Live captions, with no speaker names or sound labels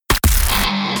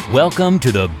Welcome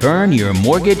to the Burn Your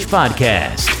Mortgage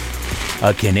Podcast,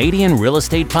 a Canadian real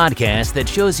estate podcast that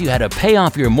shows you how to pay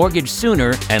off your mortgage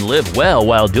sooner and live well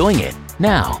while doing it.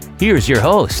 Now, here's your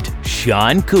host,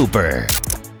 Sean Cooper.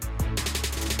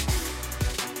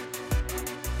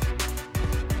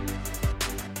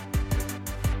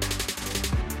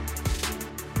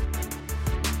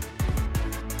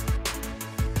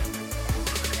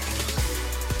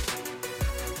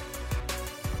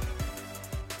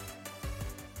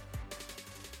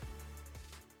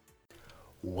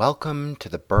 Welcome to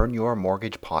the Burn Your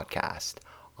Mortgage Podcast.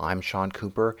 I'm Sean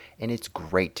Cooper, and it's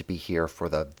great to be here for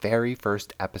the very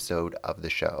first episode of the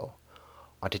show.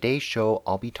 On today's show,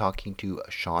 I'll be talking to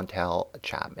Chantel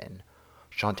Chapman.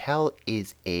 Chantel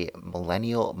is a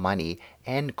millennial money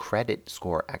and credit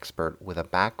score expert with a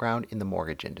background in the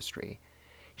mortgage industry.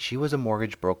 She was a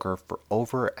mortgage broker for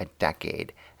over a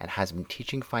decade and has been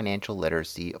teaching financial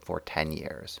literacy for 10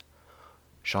 years.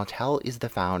 Chantel is the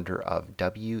founder of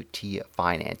WT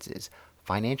Finances,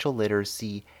 financial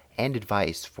literacy and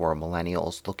advice for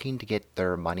millennials looking to get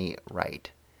their money right.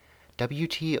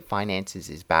 WT Finances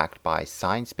is backed by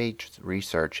science-based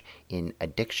research in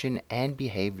addiction and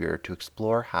behavior to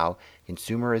explore how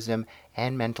consumerism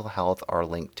and mental health are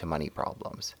linked to money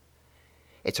problems.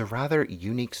 It's a rather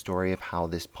unique story of how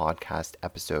this podcast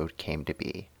episode came to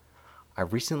be. I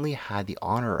recently had the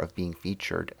honor of being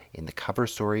featured in the cover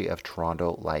story of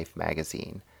Toronto Life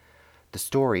magazine. The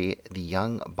story, The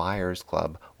Young Buyers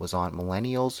Club, was on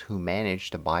millennials who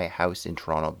managed to buy a house in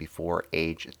Toronto before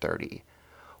age 30.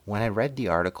 When I read the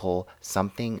article,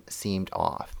 something seemed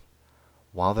off.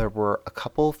 While there were a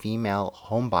couple female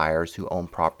home buyers who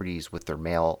owned properties with their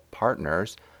male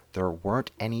partners, there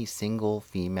weren't any single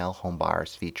female home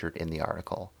buyers featured in the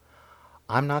article.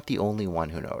 I'm not the only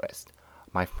one who noticed.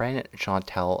 My friend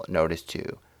Chantel noticed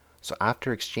too. So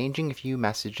after exchanging a few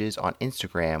messages on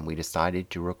Instagram, we decided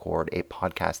to record a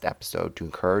podcast episode to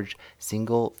encourage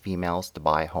single females to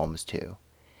buy homes too.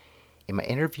 In my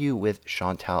interview with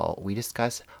Chantel, we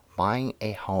discuss buying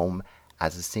a home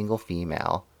as a single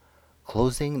female,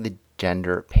 closing the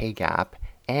gender pay gap,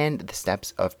 and the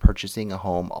steps of purchasing a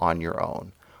home on your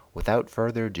own. Without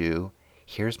further ado,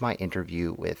 here's my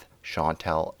interview with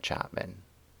Chantel Chapman.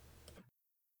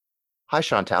 Hi,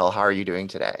 Chantel. How are you doing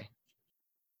today?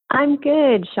 I'm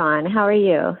good, Sean. How are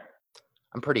you?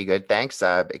 I'm pretty good, thanks.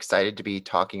 Excited to be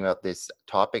talking about this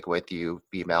topic with you,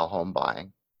 female home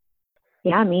buying.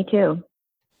 Yeah, me too.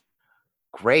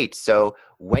 Great. So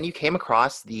when you came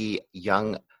across the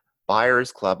Young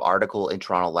Buyers Club article in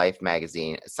Toronto Life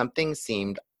magazine, something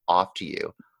seemed off to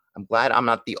you. I'm glad I'm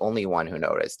not the only one who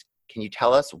noticed. Can you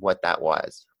tell us what that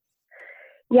was?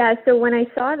 Yeah, so when I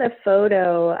saw the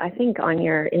photo, I think on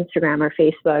your Instagram or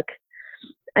Facebook,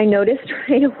 I noticed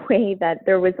right away that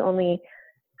there was only,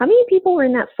 how many people were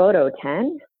in that photo?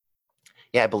 10?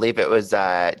 Yeah, I believe it was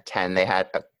 10. They had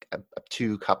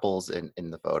two couples in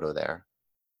the photo there.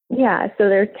 Yeah, so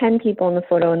there's 10 people in the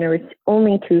photo and there was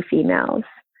only 2 females.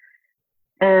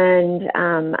 And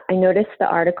I noticed the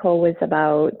article was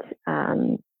about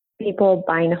people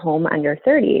buying a home under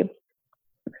 30.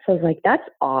 So I was like, that's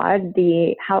odd.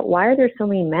 Why are there so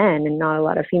many men and not a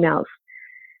lot of females?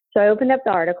 So I opened up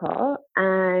the article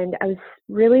and I was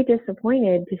really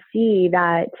disappointed to see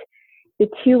that the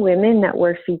 2 women that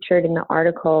were featured in the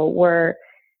article were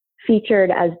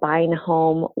featured as buying a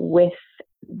home with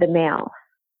the male.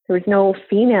 There was no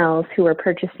females who were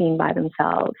purchasing by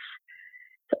themselves.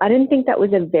 So I didn't think that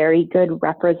was a very good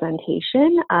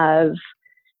representation of,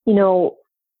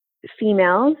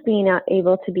 females being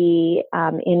able to be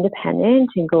independent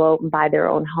and go out and buy their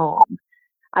own home.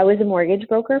 I was a mortgage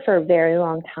broker for a very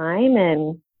long time,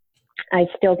 and I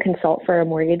still consult for a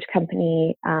mortgage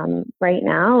company right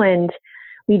now. And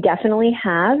we definitely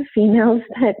have females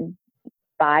that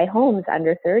buy homes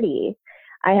under 30.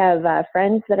 I have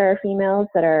friends that are females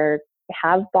that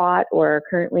have bought or are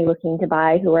currently looking to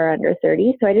buy who are under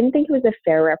 30. So I didn't think it was a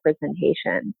fair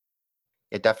representation.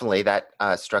 It definitely, that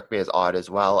struck me as odd as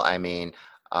well. I mean,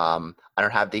 I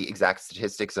don't have the exact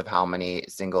statistics of how many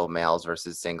single males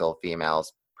versus single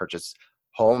females purchase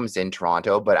homes in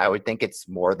Toronto, but I would think it's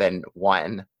more than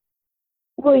one.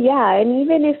 Well, yeah, and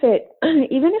even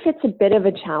if it's a bit of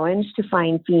a challenge to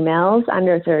find females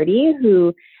under 30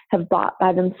 who have bought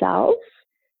by themselves,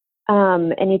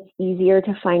 and it's easier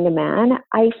to find a man,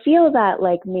 I feel that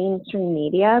like mainstream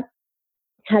media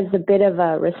has a bit of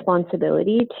a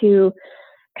responsibility to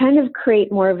kind of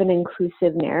create more of an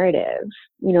inclusive narrative,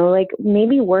 like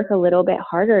maybe work a little bit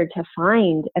harder to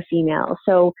find a female.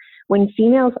 So when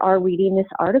females are reading this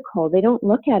article, they don't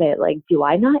look at it like, do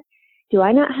I not do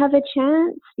I not have a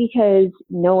chance because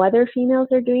no other females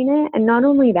are doing it? And not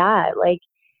only that, like,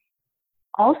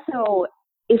 also,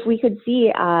 if we could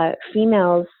see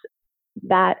females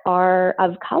that are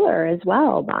of color as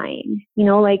well buying,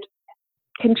 like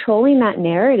controlling that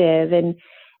narrative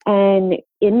and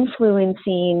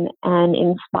influencing and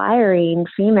inspiring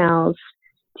females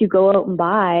to go out and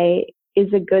buy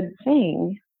is a good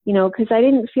thing, because I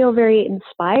didn't feel very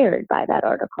inspired by that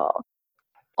article.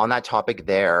 On that topic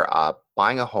there,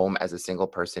 buying a home as a single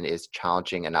person is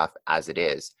challenging enough as it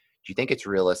is. Do you think it's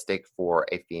realistic for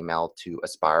a female to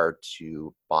aspire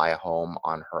to buy a home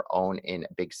on her own in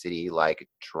a big city like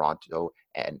Toronto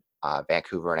and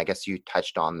Vancouver? And I guess you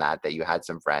touched on that you had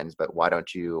some friends, but why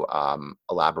don't you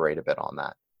elaborate a bit on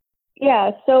that? Yeah.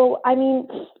 So, I mean,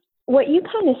 what you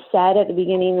kind of said at the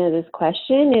beginning of this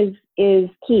question is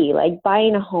key. Like,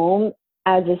 buying a home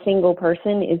as a single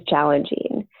person is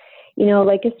challenging.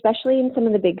 Like, especially in some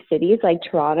of the big cities like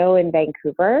Toronto and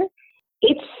Vancouver,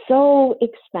 it's so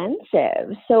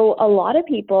expensive. So a lot of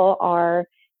people are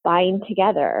buying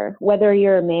together, whether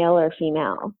you're a male or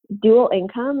female. Dual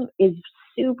income is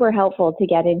super helpful to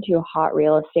get into a hot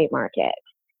real estate market.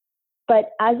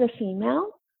 But as a female,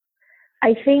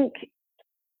 I think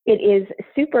it is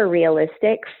super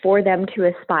realistic for them to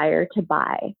aspire to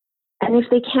buy. And if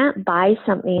they can't buy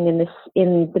something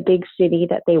in the big city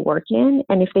that they work in,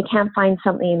 and if they can't find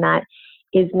something that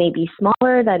is maybe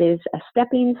smaller, that is a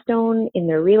stepping stone in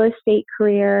their real estate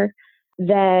career,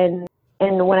 then,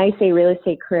 and when I say real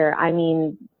estate career, I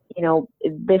mean,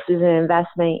 this is an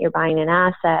investment, you're buying an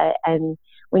asset, and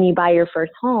when you buy your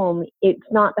first home, it's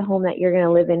not the home that you're going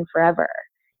to live in forever.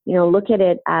 Look at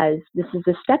it as this is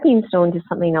a stepping stone to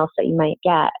something else that you might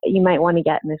want to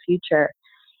get in the future.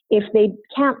 If they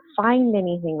can't find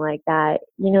anything like that,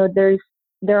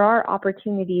 there are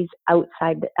opportunities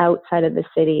outside of the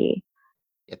city.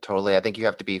 Yeah, totally. I think you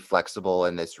have to be flexible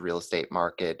in this real estate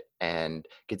market and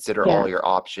consider all your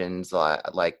options.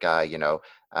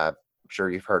 I'm sure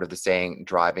you've heard of the saying,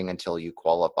 driving until you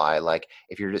qualify. Like,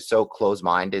 if you're just so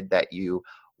close-minded that you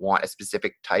want a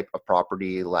specific type of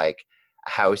property, like a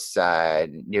house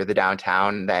near the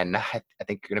downtown, then I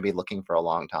think you're going to be looking for a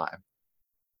long time.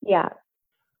 Yeah.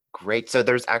 Great. So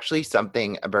there's actually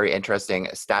something very interesting.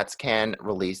 StatsCan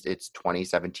released its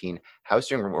 2017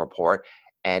 housing report,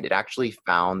 and it actually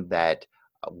found that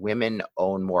women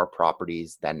own more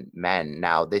properties than men.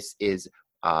 Now, this is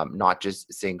not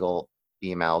just single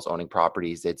females owning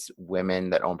properties. It's women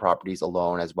that own properties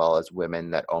alone, as well as women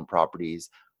that own properties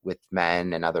with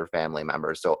men and other family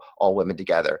members. So all women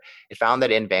together. It found that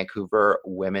in Vancouver,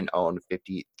 women own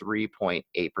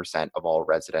 53.8% of all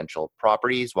residential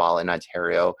properties, while in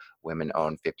Ontario, women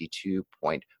own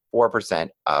 52.4%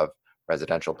 of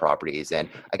residential properties. And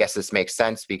I guess this makes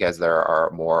sense because there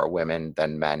are more women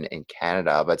than men in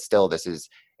Canada, but still this is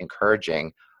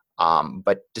encouraging.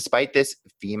 But despite this,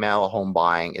 female home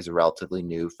buying is a relatively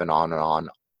new phenomenon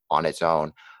on its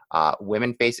own.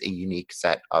 Women face a unique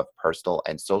set of personal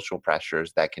and social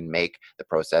pressures that can make the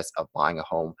process of buying a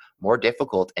home more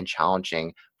difficult and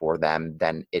challenging for them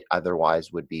than it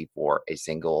otherwise would be for a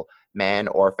single man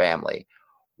or family.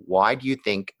 Why do you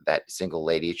think that single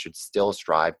ladies should still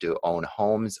strive to own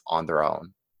homes on their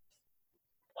own?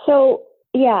 So,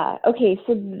 yeah, okay,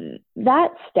 so that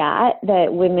stat that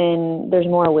there's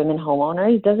more women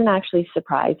homeowners doesn't actually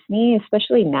surprise me,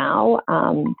 especially now.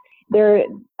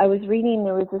 I was reading,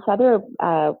 there was this other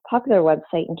popular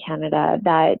website in Canada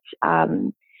that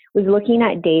was looking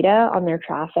at data on their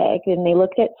traffic, and they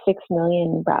looked at 6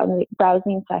 million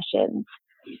browsing sessions.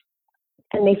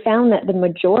 And they found that the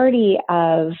majority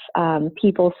of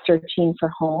people searching for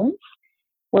homes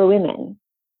were women.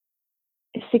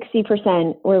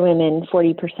 60% were women,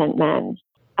 40% men.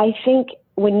 I think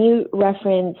when you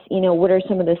reference, what are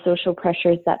some of the social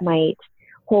pressures that might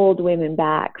hold women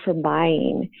back from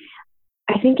buying,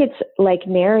 I think it's like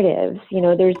narratives.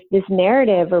 There's this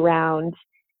narrative around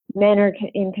men are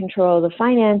in control of the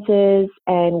finances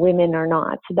and women are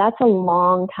not. So that's a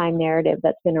long time narrative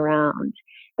that's been around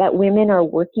that women are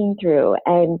working through.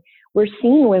 And we're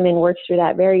seeing women work through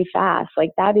that very fast.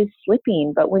 Like, that is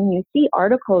slipping. But when you see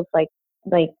articles like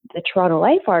the Toronto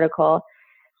Life article,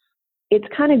 it's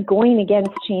kind of going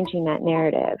against changing that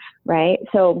narrative, right?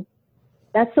 So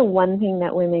that's the one thing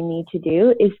that women need to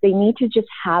do, is they need to just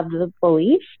have the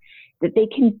belief that they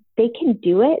can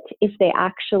do it if they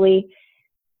actually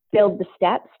build the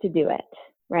steps to do it,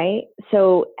 right?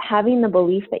 So having the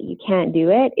belief that you can't do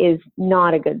it is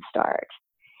not a good start.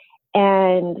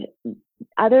 And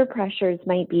other pressures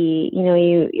might be,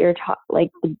 you're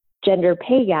like the gender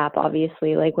pay gap,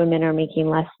 obviously, like women are making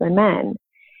less than men.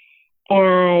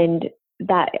 And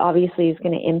that obviously is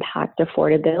going to impact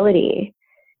affordability.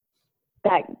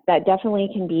 That definitely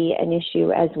can be an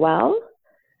issue as well,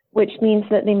 which means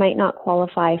that they might not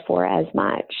qualify for as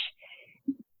much.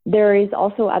 There is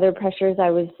also other pressures.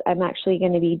 I'm actually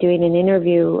going to be doing an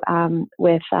interview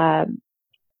with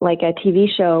like a TV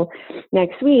show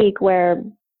next week where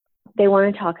they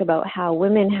want to talk about how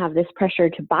women have this pressure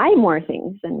to buy more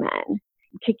things than men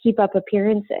to keep up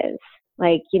appearances.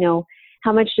 Like,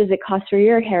 how much does it cost for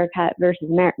your haircut versus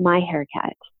my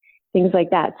haircut? Things like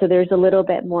that. So there's a little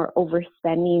bit more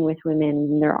overspending with women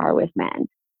than there are with men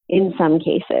in some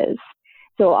cases.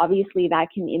 So obviously that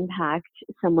can impact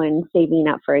someone saving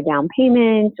up for a down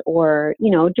payment or,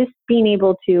 just being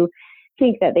able to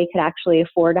think that they could actually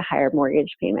afford a higher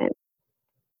mortgage payment.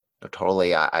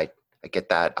 Totally. I get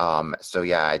that. So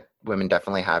yeah, women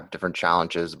definitely have different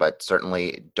challenges, but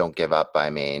certainly don't give up. I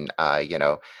mean,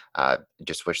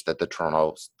 just wish that the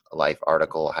Toronto Life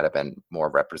article had been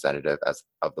more representative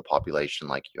of the population,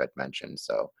 like you had mentioned.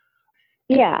 So.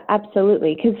 Yeah,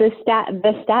 absolutely. Because the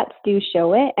stats do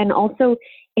show it, and also,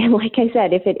 and like I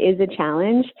said, if it is a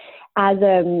challenge, as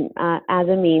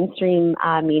a mainstream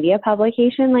media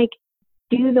publication, like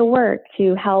do the work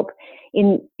to help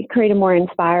create a more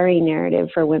inspiring narrative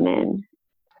for women.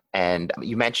 And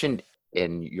you mentioned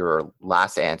in your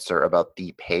last answer about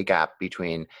the pay gap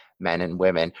between men and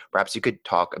women. Perhaps you could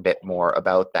talk a bit more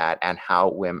about that and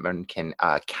how women can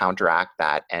counteract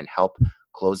that and help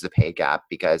close the pay gap,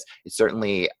 because it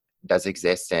certainly does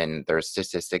exist and there's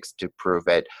statistics to prove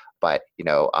it. But,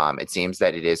 it seems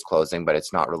that it is closing, but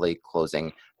it's not really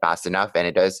closing fast enough. And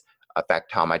it does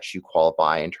affect how much you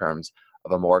qualify in terms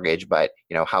of a mortgage. But,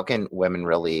 how can women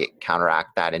really counteract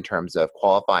that in terms of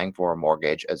qualifying for a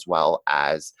mortgage as well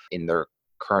as in their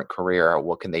current career?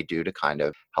 What can they do to kind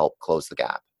of help close the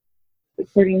gap?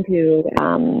 According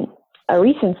to a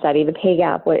recent study, the pay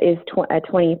gap is a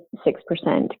 26%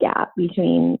 gap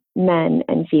between men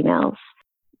and females.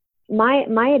 My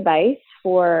advice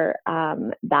for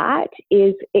that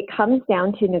is it comes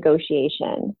down to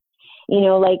negotiation.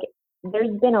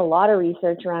 There's been a lot of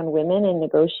research around women and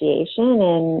negotiation,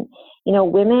 and,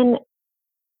 women,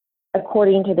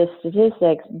 according to the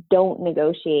statistics, don't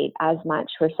negotiate as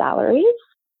much for salaries.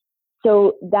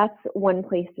 So that's one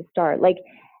place to start. Like,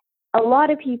 a lot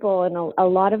of people and a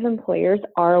lot of employers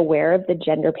are aware of the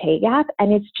gender pay gap,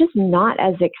 and it's just not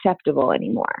as acceptable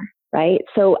anymore, right?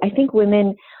 So I think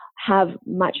women have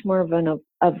much more of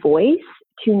a voice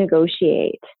to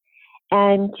negotiate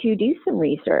and to do some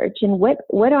research and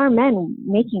what are men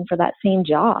making for that same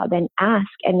job, and ask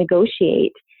and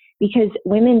negotiate, because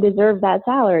women deserve that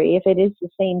salary if it is the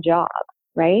same job,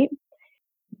 right?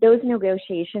 Those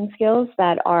negotiation skills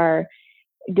that are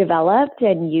developed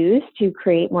and used to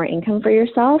create more income for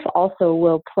yourself also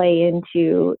will play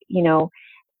into,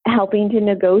 helping to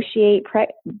negotiate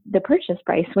the purchase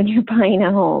price when you're buying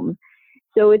a home.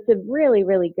 So it's a really,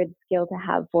 really good skill to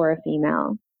have for a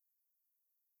female.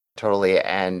 Totally.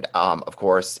 And of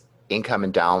course, income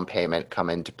and down payment come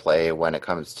into play when it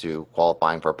comes to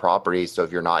qualifying for property. So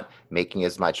if you're not making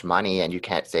as much money and you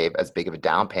can't save as big of a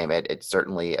down payment, it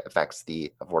certainly affects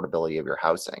the affordability of your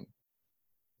housing.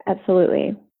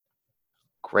 Absolutely.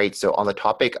 Great. So on the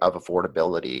topic of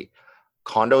affordability,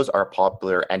 condos are a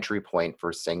popular entry point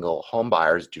for single home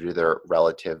buyers due to their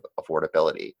relative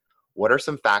affordability. What are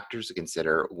some factors to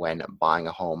consider when buying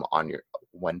a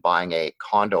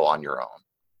condo on your own?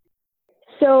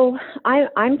 So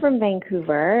I'm from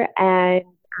Vancouver, and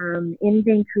in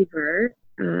Vancouver,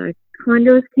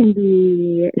 condos can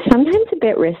be sometimes a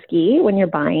bit risky when you're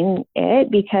buying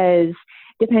it, because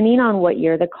depending on what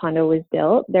year the condo was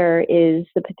built, there is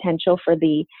the potential for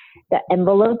the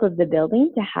envelope of the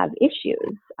building to have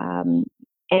issues.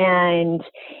 And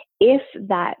if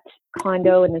that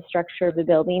condo and the structure of the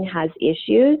building has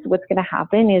issues, what's going to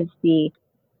happen is the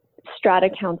strata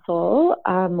council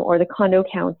or the condo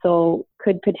council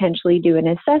could potentially do an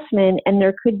assessment, and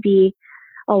there could be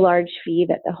a large fee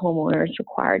that the homeowner is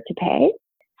required to pay.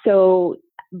 So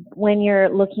when you're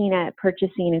looking at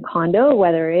purchasing a condo,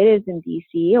 whether it is in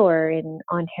BC or in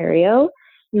Ontario,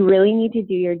 you really need to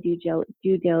do your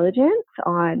due diligence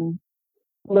on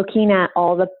looking at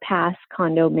all the past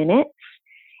condo minutes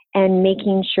and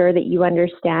making sure that you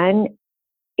understand,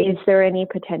 is there any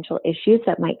potential issues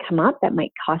that might come up that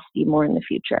might cost you more in the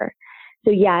future?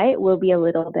 So yeah, it will be a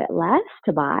little bit less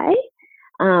to buy,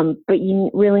 but you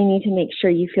really need to make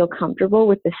sure you feel comfortable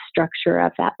with the structure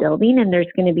of that building, and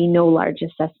there's going to be no large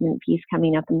assessment fees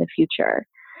coming up in the future.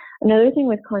 Another thing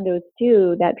with condos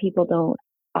too that people don't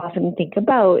often think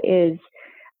about is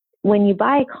when you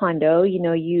buy a condo,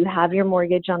 you have your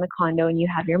mortgage on the condo and you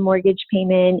have your mortgage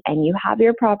payment and you have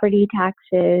your property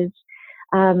taxes.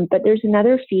 But there's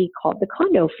another fee called the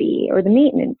condo fee or the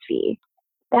maintenance fee.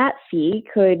 That fee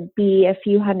could be a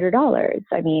few $100s.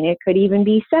 I mean, it could even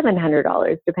be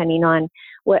 $700 depending on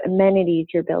what amenities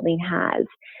your building has.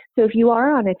 So if you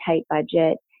are on a tight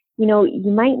budget, you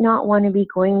might not want to be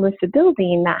going with a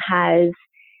building that has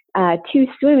 2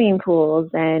 swimming pools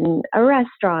and a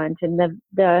restaurant and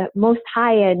the most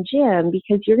high-end gym,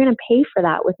 because you're going to pay for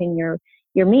that within your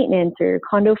maintenance or your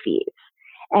condo fees.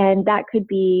 And that could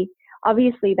be,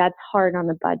 obviously that's hard on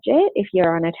the budget if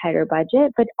you're on a tighter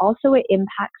budget, but also it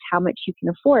impacts how much you can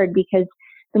afford because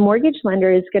the mortgage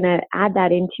lender is going to add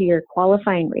that into your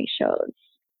qualifying ratios.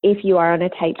 If you are on a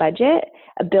tight budget,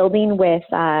 a building with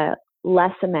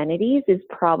less amenities is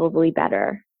probably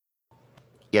better.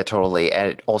 Yeah, totally.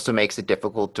 And it also makes it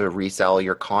difficult to resell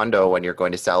your condo when you're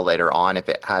going to sell later on if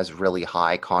it has really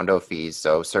high condo fees.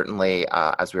 So certainly,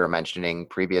 as we were mentioning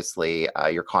previously,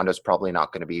 your condo is probably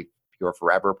not going to be your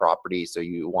forever property. So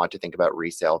you want to think about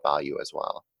resale value as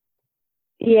well.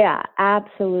 Yeah,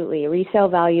 absolutely. Resale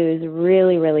value is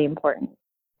really, really important.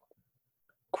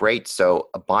 Great. So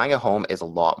buying a home is a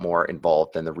lot more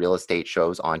involved than the real estate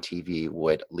shows on TV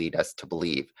would lead us to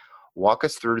believe. Walk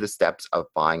us through the steps of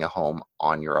buying a home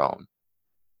on your own.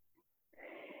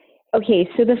 Okay,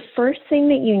 so the first thing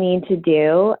that you need to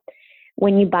do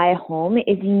when you buy a home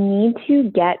is you need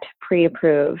to get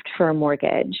pre-approved for a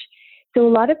mortgage. So a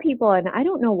lot of people, and I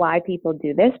don't know why people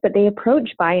do this, but they approach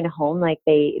buying a home like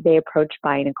they approach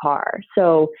buying a car.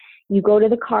 So you go to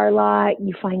the car lot,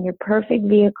 you find your perfect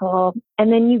vehicle, and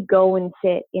then you go and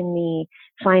sit in the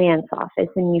finance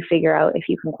office and you figure out if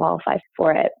you can qualify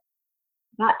for it.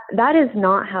 That is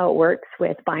not how it works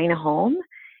with buying a home.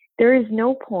 There is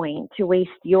no point to waste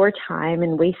your time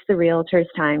and waste the realtor's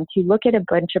time to look at a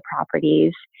bunch of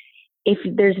properties if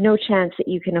there's no chance that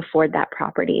you can afford that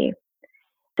property.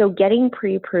 So getting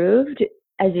pre-approved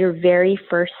as your very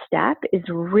first step is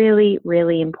really,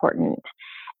 really important.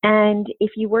 And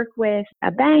if you work with a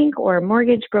bank or a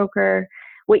mortgage broker,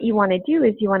 what you want to do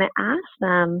is you want to ask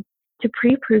them to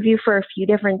pre-approve you for a few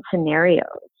different scenarios.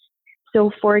 So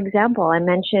for example, I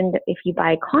mentioned if you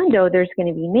buy a condo, there's going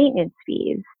to be maintenance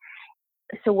fees.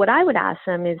 So what I would ask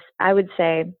them is I would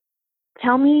say,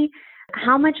 tell me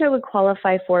how much I would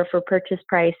qualify for purchase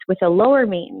price with a lower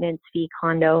maintenance fee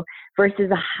condo versus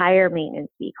a higher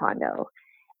maintenance fee condo.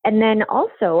 And then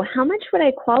also, how much would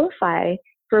I qualify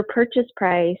for a purchase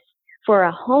price for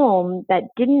a home that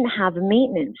didn't have a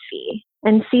maintenance fee,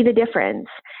 and see the difference.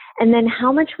 And then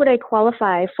how much would I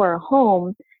qualify for a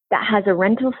home that has a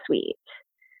rental suite?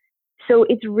 So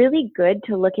it's really good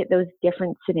to look at those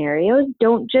different scenarios.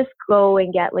 Don't just go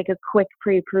and get like a quick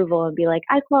pre-approval and be like,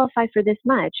 I qualify for this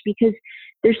much, because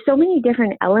there's so many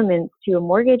different elements to a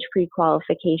mortgage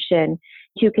pre-qualification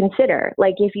to consider.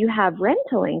 Like if you have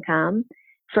rental income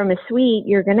from a suite,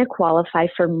 you're going to qualify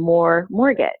for more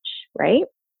mortgage, right?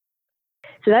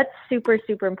 So that's super,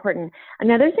 super important.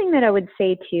 Another thing that I would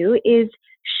say too is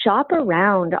shop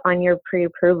around on your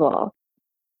pre-approval.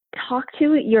 Talk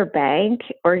to your bank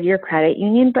or your credit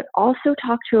union, but also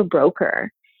talk to a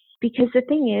broker. Because the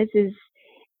thing is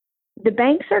the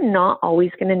banks are not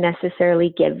always going to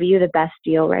necessarily give you the best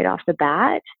deal right off the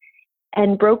bat.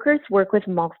 And brokers work with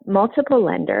multiple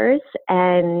lenders,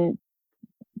 and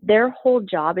their whole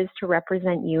job is to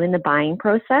represent you in the buying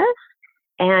process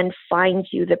and find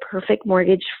you the perfect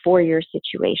mortgage for your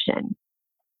situation.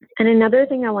 And another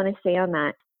thing I want to say on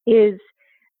that is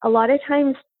a lot of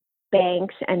times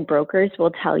banks and brokers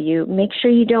will tell you, make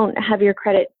sure you don't have your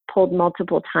credit pulled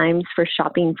multiple times for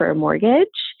shopping for a mortgage.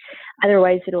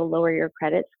 Otherwise, it'll lower your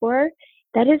credit score.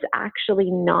 That is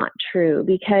actually not true,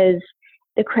 because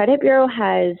the credit bureau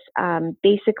has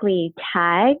basically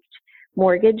tagged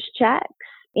mortgage checks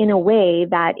in a way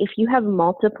that if you have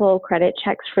multiple credit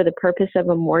checks for the purpose of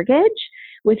a mortgage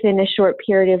within a short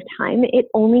period of time, it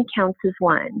only counts as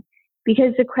one,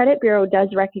 because the credit bureau does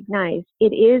recognize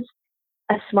it is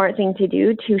a smart thing to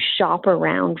do to shop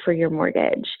around for your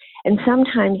mortgage. And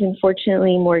sometimes,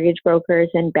 unfortunately, mortgage brokers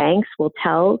and banks will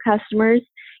tell customers,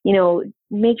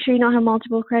 make sure you don't have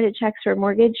multiple credit checks for a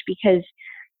mortgage, because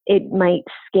it might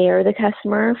scare the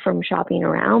customer from shopping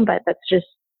around, but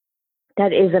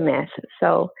that is a myth.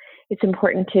 So it's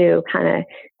important to kind of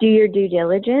do your due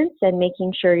diligence and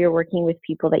making sure you're working with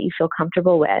people that you feel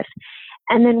comfortable with.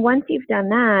 And then once you've done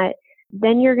that,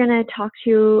 then you're going to talk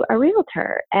to a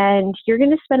realtor, and you're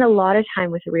going to spend a lot of time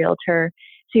with a realtor.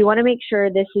 So you want to make sure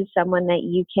this is someone that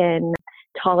you can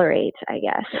tolerate, I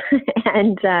guess,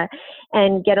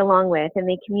 and get along with, and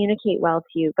they communicate well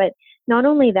to you. But not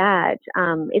only that,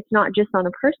 it's not just on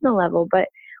a personal level, but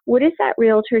what is that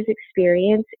realtor's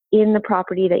experience in the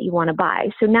property that you want to buy?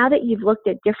 So now that you've looked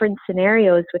at different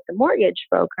scenarios with the mortgage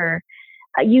broker,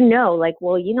 like,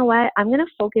 well, you know what? I'm going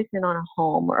to focus in on a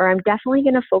home, or I'm definitely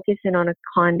going to focus in on a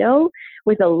condo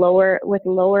with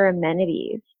lower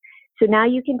amenities. So now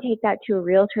you can take that to a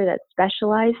realtor that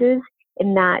specializes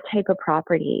in that type of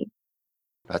property.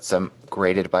 That's some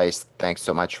great advice. Thanks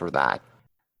so much for that.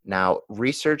 Now,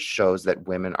 research shows that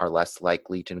women are less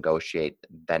likely to negotiate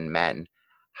than men.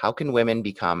 How can women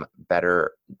become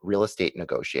better real estate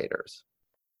negotiators?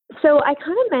 So I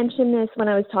kind of mentioned this when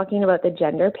I was talking about the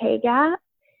gender pay gap.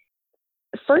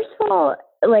 First of all,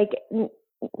 like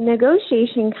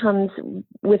negotiation comes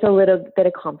with a little bit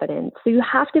of confidence. So you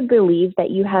have to believe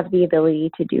that you have the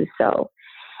ability to do so.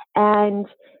 And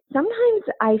sometimes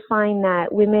I find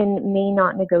that women may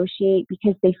not negotiate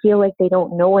because they feel like they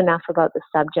don't know enough about the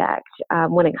subject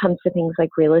when it comes to things like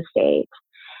real estate.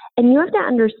 And you have to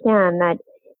understand that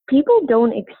people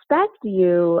don't expect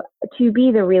you to be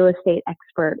the real estate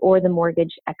expert or the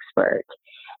mortgage expert.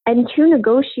 And to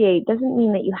negotiate doesn't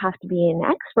mean that you have to be an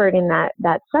expert in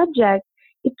that subject.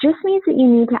 It just means that you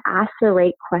need to ask the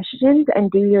right questions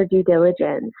and do your due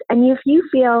diligence. And if you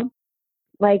feel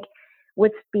like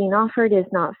what's being offered is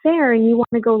not fair and you want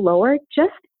to go lower,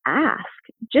 just ask.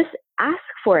 Just ask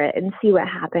for it and see what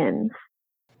happens.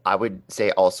 I would say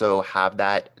also have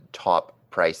that top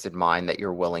price in mind that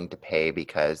you're willing to pay,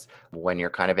 because when you're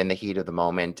kind of in the heat of the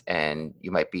moment and you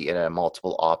might be in a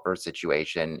multiple offer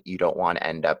situation, you don't want to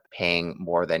end up paying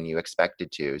more than you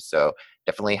expected to. So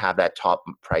definitely have that top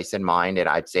price in mind. And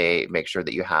I'd say make sure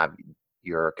that you have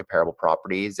your comparable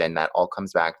properties, and that all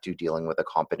comes back to dealing with a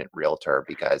competent realtor,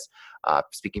 because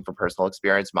speaking from personal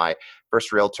experience, my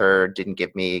first realtor didn't give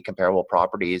me comparable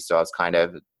properties, so I was kind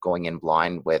of going in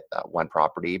blind with one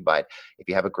property. But if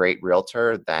you have a great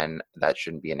realtor, then that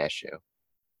shouldn't be an issue.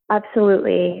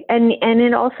 Absolutely. And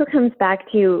it also comes back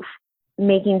to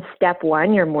making step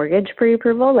one your mortgage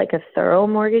pre-approval, like a thorough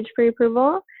mortgage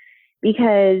pre-approval,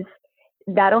 because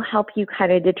that'll help you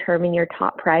kind of determine your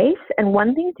top price. And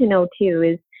one thing to know too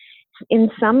is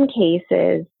in some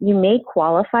cases, you may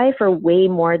qualify for way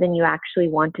more than you actually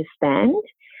want to spend.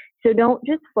 So don't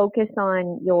just focus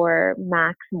on your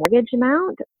max mortgage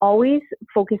amount. Always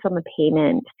focus on the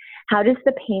payment. How does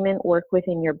the payment work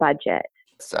within your budget?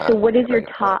 So what is your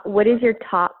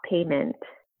top payment?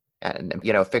 And,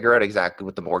 figure out exactly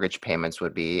what the mortgage payments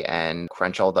would be and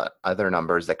crunch all the other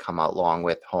numbers that come out along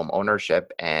with home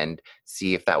ownership and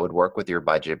see if that would work with your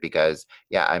budget. Because,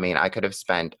 I could have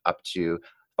spent up to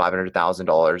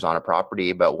 $500,000 on a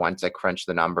property, but once I crunched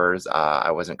the numbers,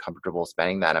 I wasn't comfortable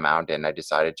spending that amount, and I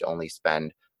decided to only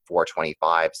spend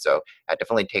 $425,000. So I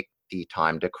definitely take the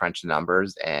time to crunch the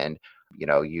numbers, and,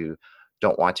 you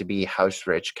don't want to be house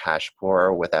rich, cash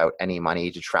poor without any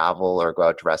money to travel or go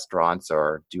out to restaurants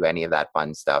or do any of that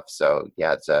fun stuff. So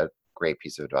it's a great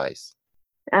piece of advice.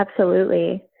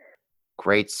 Absolutely.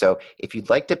 Great. So if you'd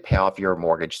like to pay off your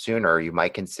mortgage sooner, you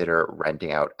might consider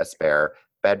renting out a spare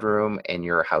bedroom in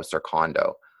your house or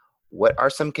condo. What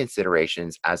are some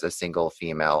considerations as a single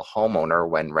female homeowner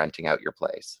when renting out your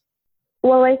place?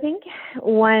 Well, I think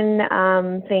one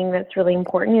thing that's really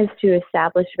important is to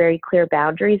establish very clear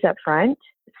boundaries up front.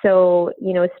 So,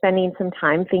 spending some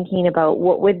time thinking about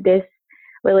what would this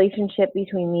relationship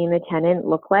between me and the tenant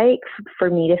look like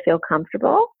for me to feel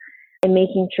comfortable, and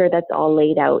making sure that's all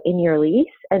laid out in your lease,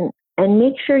 and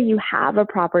make sure you have a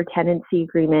proper tenancy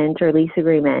agreement or lease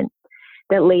agreement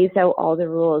that lays out all the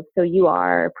rules so you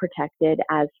are protected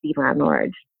as the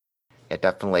landlord. Yeah,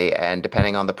 definitely. And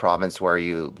depending on the province where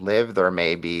you live, there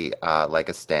may be like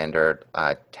a standard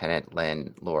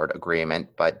tenant-landlord agreement,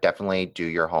 but definitely do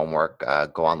your homework,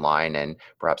 go online and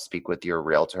perhaps speak with your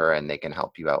realtor, and they can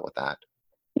help you out with that.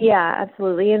 Yeah,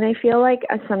 absolutely. And I feel like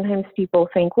sometimes people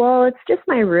think, well, it's just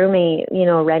my roommate,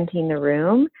 renting the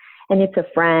room, and it's a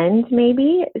friend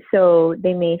maybe. So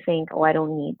they may think, oh, I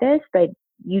don't need this, but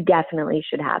you definitely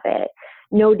should have it.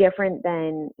 No different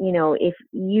than, if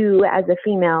you as a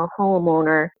female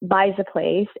homeowner buys a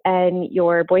place and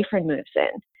your boyfriend moves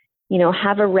in,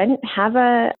 have a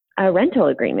rental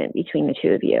agreement between the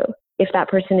two of you if that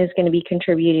person is going to be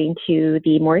contributing to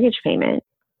the mortgage payment.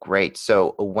 Great.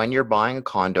 So when you're buying a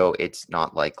condo, it's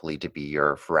not likely to be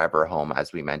your forever home,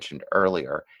 as we mentioned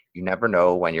earlier. You never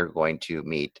know when you're going to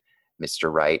meet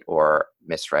Mr. Right or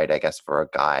Miss Right, I guess, for a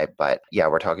guy. But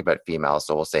we're talking about females,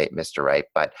 so we'll say Mr. Right.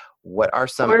 But what are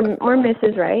some... Or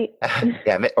Mrs. Right.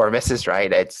 or Mrs.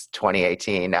 Right. It's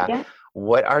 2018.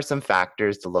 What are some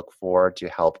factors to look for to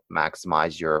help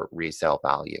maximize your resale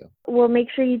value? Well, make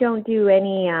sure you don't do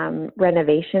any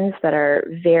renovations that are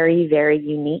very, very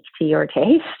unique to your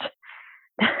taste.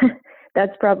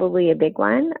 That's probably a big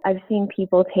one. I've seen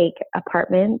people take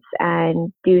apartments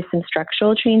and do some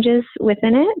structural changes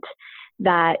within it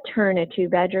that turn a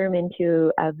 2-bedroom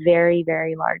into a very,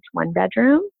 very large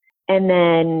 1-bedroom. And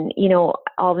then,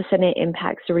 all of a sudden it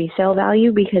impacts the resale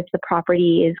value because the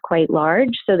property is quite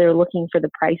large. So they're looking for the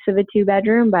price of a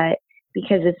 2-bedroom, but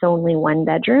because it's only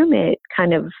 1-bedroom, it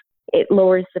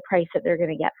lowers the price that they're going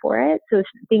to get for it. So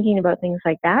thinking about things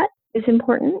like that is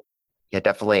important. Yeah,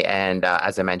 definitely. And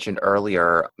as I mentioned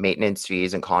earlier, maintenance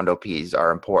fees and condo fees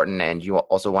are important. And you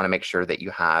also want to make sure that you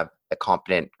have a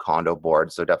competent condo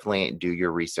board. So definitely do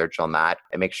your research on that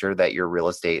and make sure that your real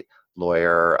estate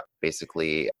lawyer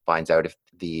basically finds out if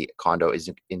the condo is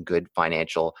in good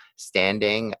financial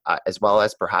standing, as well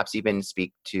as perhaps even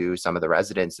speak to some of the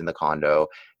residents in the condo,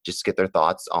 just get their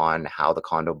thoughts on how the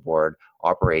condo board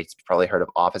operates. You've probably heard of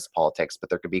office politics, but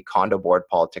there could be condo board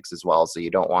politics as well. So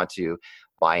you don't want to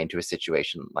buy into a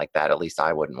situation like that. At least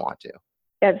I wouldn't want to.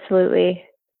 Absolutely.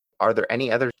 Are there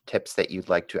any other tips that you'd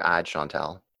like to add,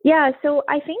 Chantel? Yeah, so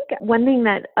I think one thing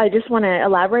that I just want to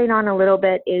elaborate on a little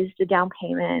bit is the down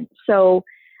payment. So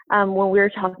when we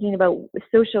were talking about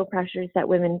social pressures that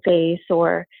women face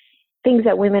or things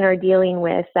that women are dealing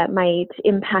with that might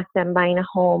impact them buying a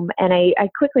home, and I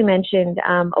quickly mentioned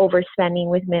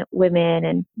overspending with women,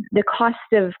 and the cost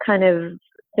of kind of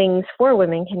things for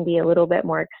women can be a little bit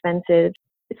more expensive.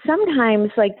 Sometimes,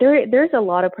 like there's a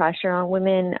lot of pressure on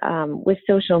women with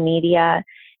social media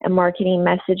and marketing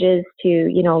messages to,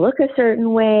 look a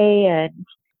certain way.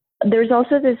 And there's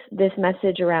also this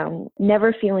message around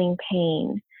never feeling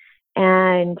pain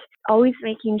and always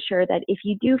making sure that if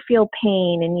you do feel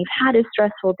pain and you've had a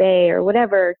stressful day or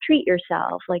whatever, treat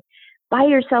yourself, like buy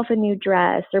yourself a new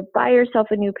dress or buy yourself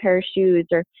a new pair of shoes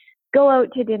or go out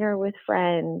to dinner with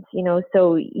friends,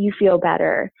 so you feel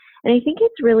better. And I think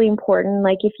it's really important,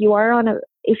 like if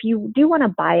you do want to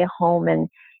buy a home, and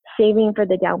saving for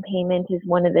the down payment is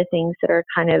one of the things that are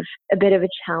kind of a bit of a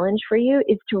challenge for you,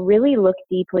 is to really look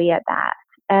deeply at that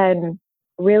and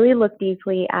really look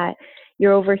deeply at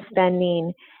your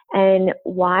overspending and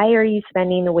why are you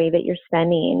spending the way that you're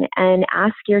spending, and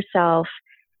ask yourself,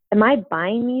 am I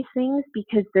buying these things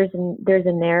because there's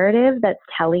a narrative that's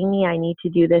telling me I need to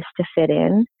do this to fit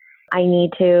in? I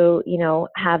need to,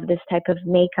 have this type of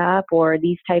makeup or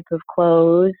these type of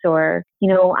clothes, or,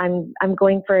 I'm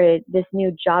going for this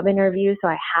new job interview, so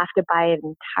I have to buy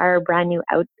an entire brand new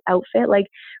outfit. Like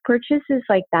purchases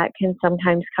like that can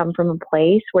sometimes come from a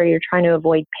place where you're trying to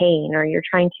avoid pain, or you're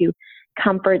trying to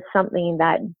comfort something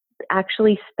that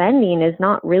actually spending is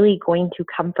not really going to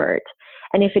comfort.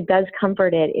 And if it does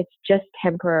comfort it, it's just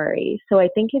temporary. So I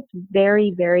think it's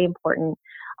very, very important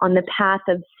on the path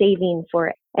of saving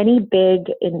for any big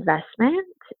investment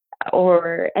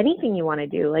or anything you want to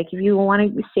do. Like if you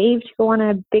want to save to go on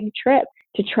a big trip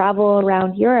to travel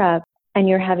around Europe and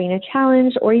you're having a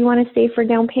challenge, or you want to save for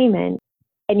down payment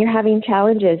and you're having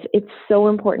challenges, it's so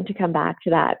important to come back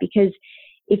to that, because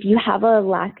if you have a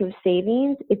lack of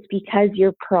savings, it's because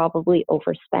you're probably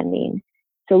overspending.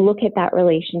 So look at that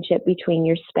relationship between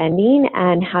your spending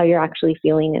and how you're actually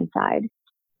feeling inside.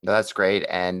 That's great.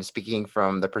 And speaking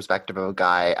from the perspective of a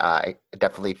guy, I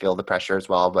definitely feel the pressure as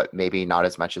well, but maybe not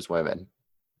as much as women.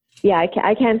 Yeah,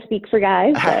 I can't speak for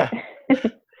guys.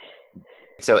 But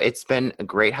So it's been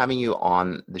great having you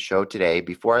on the show today.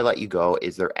 Before I let you go,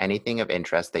 is there anything of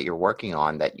interest that you're working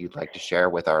on that you'd like to share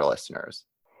with our listeners?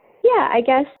 Yeah, I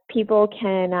guess people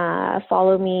can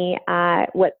follow me at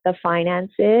What the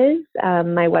Finance Is.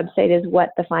 My website is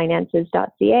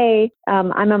whatthefinances.ca.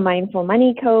 I'm a mindful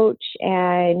money coach,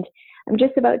 and I'm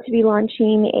just about to be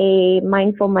launching a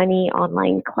mindful money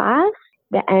online class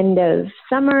the end of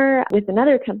summer with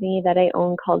another company that I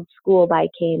own called School by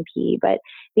K&P. But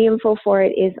the info for it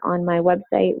is on my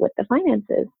website, What the Finance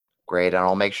Is. Great. And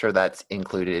I'll make sure that's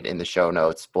included in the show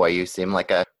notes. Boy, you seem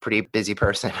like a pretty busy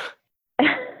person.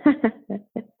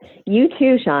 You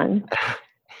too, Sean.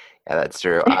 Yeah, that's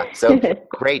true. So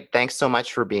great. Thanks so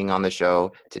much for being on the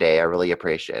show today. I really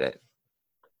appreciate it.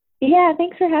 Yeah,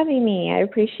 thanks for having me. I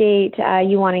appreciate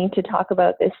you wanting to talk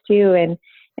about this too. And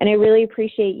I really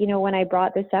appreciate, when I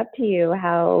brought this up to you,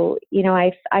 how,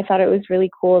 I thought it was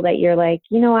really cool that you're like,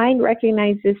 I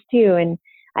recognize this too. And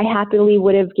I happily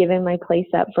would have given my place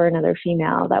up for another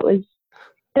female. That was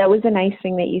a nice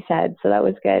thing that you said. So that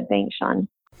was good. Thanks, Sean.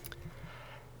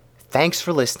 Thanks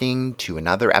for listening to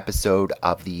another episode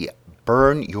of the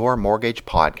Burn Your Mortgage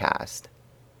podcast.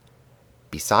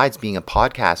 Besides being a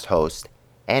podcast host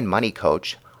and money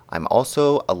coach, I'm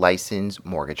also a licensed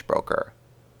mortgage broker.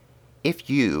 If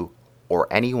you or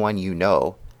anyone you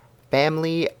know,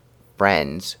 family,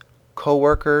 friends,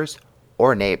 coworkers,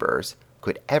 or neighbors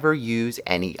could ever use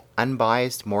any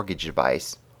unbiased mortgage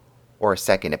advice or a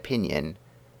second opinion,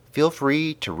 feel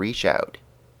free to reach out.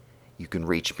 You can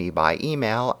reach me by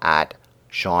email at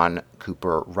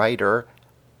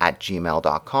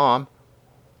seancooperwriter@gmail.com,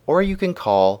 or you can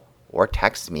call or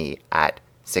text me at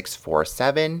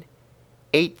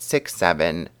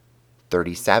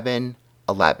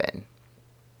 647-867-3711.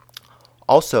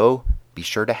 Also, be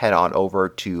sure to head on over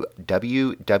to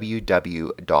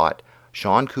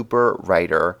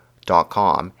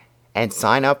www.seancooperwriter.com and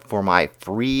sign up for my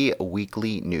free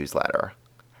weekly newsletter.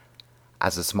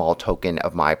 As a small token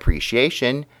of my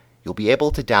appreciation, you'll be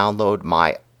able to download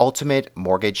my ultimate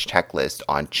mortgage checklist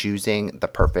on choosing the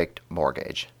perfect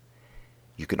mortgage.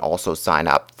 You can also sign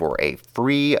up for a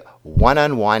free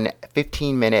one-on-one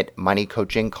 15-minute money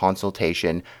coaching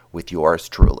consultation with yours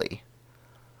truly.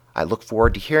 I look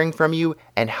forward to hearing from you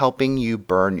and helping you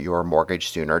burn your mortgage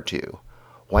sooner too.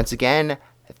 Once again,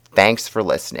 thanks for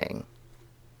listening.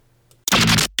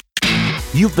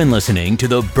 You've been listening to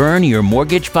the Burn Your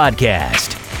Mortgage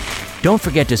podcast. Don't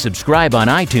forget to subscribe on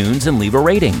iTunes and leave a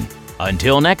rating.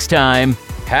 Until next time,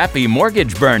 happy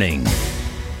mortgage burning.